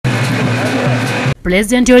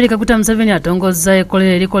Pulezidenti Yoweri Museveni atongozza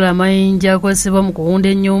ekkolero erikola amayinja akozesebwa mu kuwunda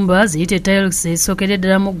ennyumba ziyite tiles esookedde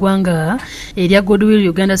ddala mu ggwanga erya Goodwill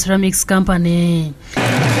Uganda Ceramics Company.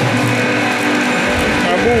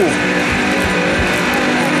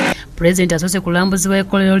 Pulezidenti asoose kulambuzibwa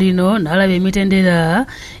ekkolero lino n'alaba emitendera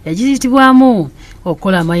egiyitibwamu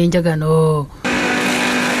okukola amayinja gano.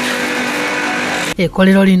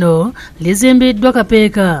 Ekkolero lino lizimbiddwa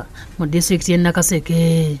Kapeeka mu disitulikiti y'e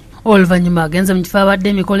Nakaseke. Oluvannyuma agenze mu kifo abadde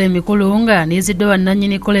emikolo emikulu nga yaniiziddwa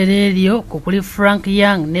bannannyini kkolero eryo kuli Frank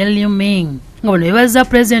Young ne Liu Ming nga bano beebazizza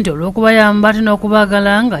Pulezidenti olw'okubayamba ate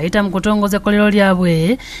n'okubaagala ng'ayita mu kutongoza ekkolero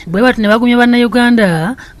lyabwe bwe bati ne bagumya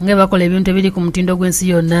bannayuganda nga bakola ebintu ebiri ku mutindo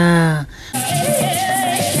gw'ensi yonna.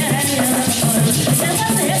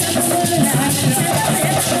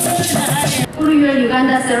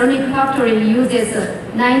 Uganda ceramic factory uses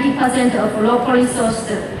 90% of locally sourced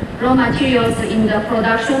raw materials in the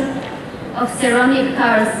production of ceramic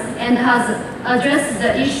tiles and has addressed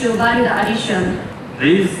the issue value addition.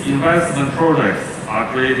 These investment projects are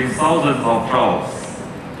creating thousands of jobs.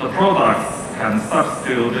 The products can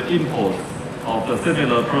substitute the import of the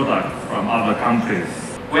similar products from other countries.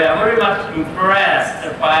 We are very much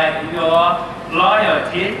impressed by your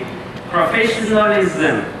loyalty,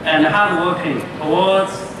 professionalism and hard working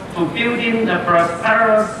towards building the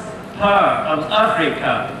prosperous part of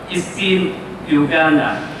Africa in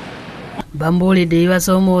Uganda. Bambuulidde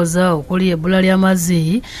ebibasoomooza okuli ebbula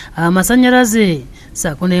ly'amazzi, amasannyalaze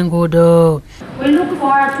ssaako n'enguudo. We look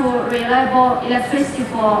forward to reliable electricity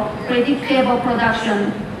for predictable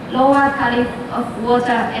production, lower tariff of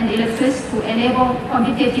water and electricity to enable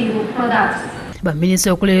competitive products.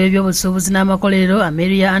 Baminisita okuleba ebyobusuubuzi n'amakolero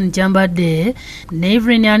Amelia Ann Kyambadde ne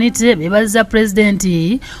Evelyn Anite beebazizza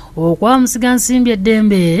Pulezidenti okuwa musigansimbi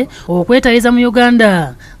eddembe okwetaliza mu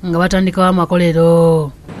Uganda nga batandikawo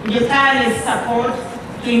amakolero. Your tireless support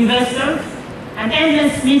to investors and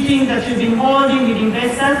endless meetings that you've been holding with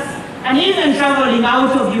investors and even traveling out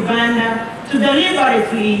of Uganda to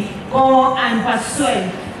deliberately go and persuade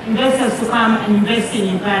investors to come and invest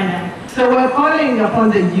in Uganda. So we're calling upon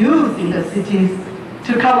the youth in the cities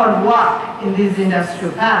to come and work in these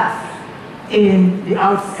industrial parks in the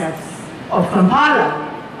outskirts of Kampala,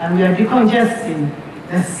 and we are decongesting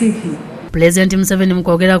the city. Pulezidenti Museveni mu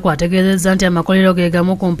kwogera ategeezezza nti amakolero ge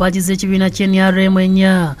gamu ku mpagi z'ekibiina ky'NRM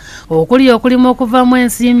ennya okuli okulimu okuvaamu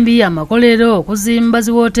ensimbi, amakolero, okuzimba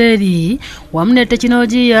zi wooteeri wamu ne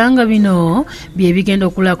tekinologiya nga bino bye bigenda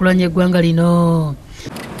okukulaakulanya eggwanga lino.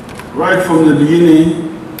 Right from the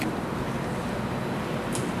beginning,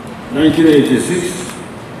 1986,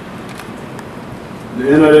 the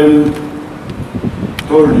NRM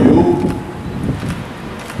told you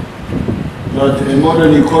that a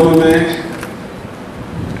modern economy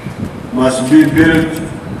must be built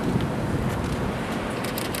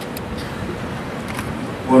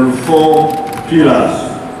on 4 pillars.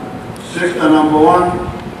 Sector number 1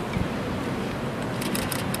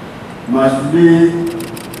 must be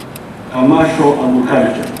commercial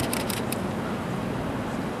agriculture.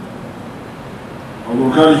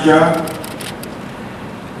 Agriculture,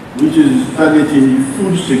 which is targeting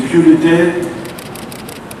food security,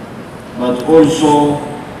 but also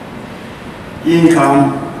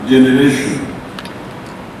income generation.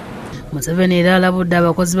 Museveni era alabudde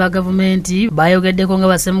abakozi ba gavumenti bayogeddeko nga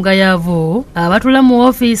bassemugayaavu abatula mu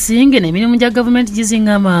ofiisi ng'emirimu gya gavumenti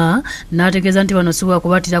gizingama n'ategeeza nti bano si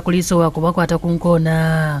bwakubatira ku liiso wakubakwata ku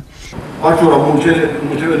nkoona. Batula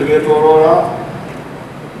Museveni beetooloola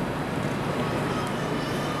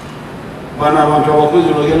bano abantu abakozi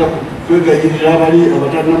bagenda kwegayirira abali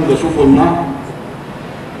abatalina mugaso gonna,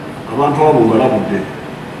 abantu abo balabudde.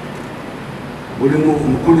 Buli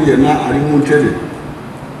mukulu yenna ali mu ntebe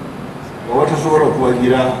bw'aba tasobola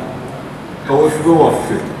kuwagira kaweefube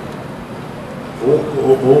waffe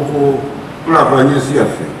okukulaakulanya ensi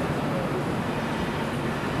yaffe,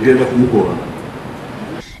 ngenda kumugoba.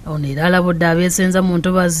 Ono era alabudde abeesenza mu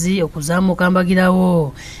ntobazi okuzaamuka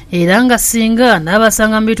mbagirawo era nga singa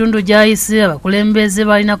n'abasanga mu bitundu gy'ayise abakulembeze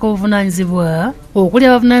balinako obuvunaanyizibwa okuli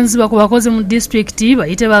abavunaanyizibwa ku bakozi mu disitulikiti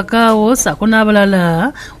bayite bakaawo ssaako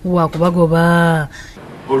n'abalala wakubagoba.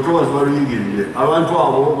 Olutobazi baluyingirire, abantu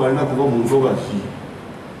abo balina kuba mu ntobazi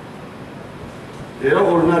era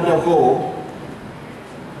olunaddako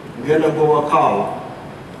ngenda gwewakaawo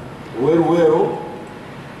oweruweero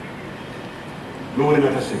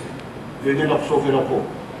n'owenakaseke ngenda kusookerako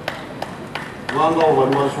kubanga abo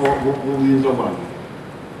bali wansi w'obuyinza bwange.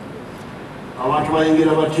 Abantu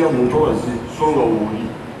bayingira batya mu ntobazi so nga wooli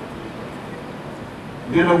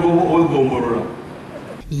ngenda owegombolola.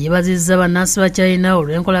 yeebazizza bannansi ba China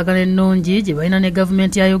olw'enkolagana ennungi gye balina ne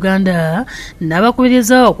gavumenti ya Uganda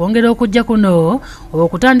n'abakubiriza okwongera okujja kuno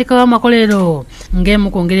okutandikawo amakolero ng'emu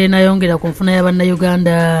ku ngeri enayongera ku nfuna ya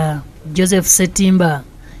bannayuganda. Joseph Setimba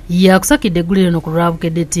yakusakidde eggulire no ku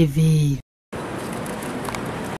Bukedde TV.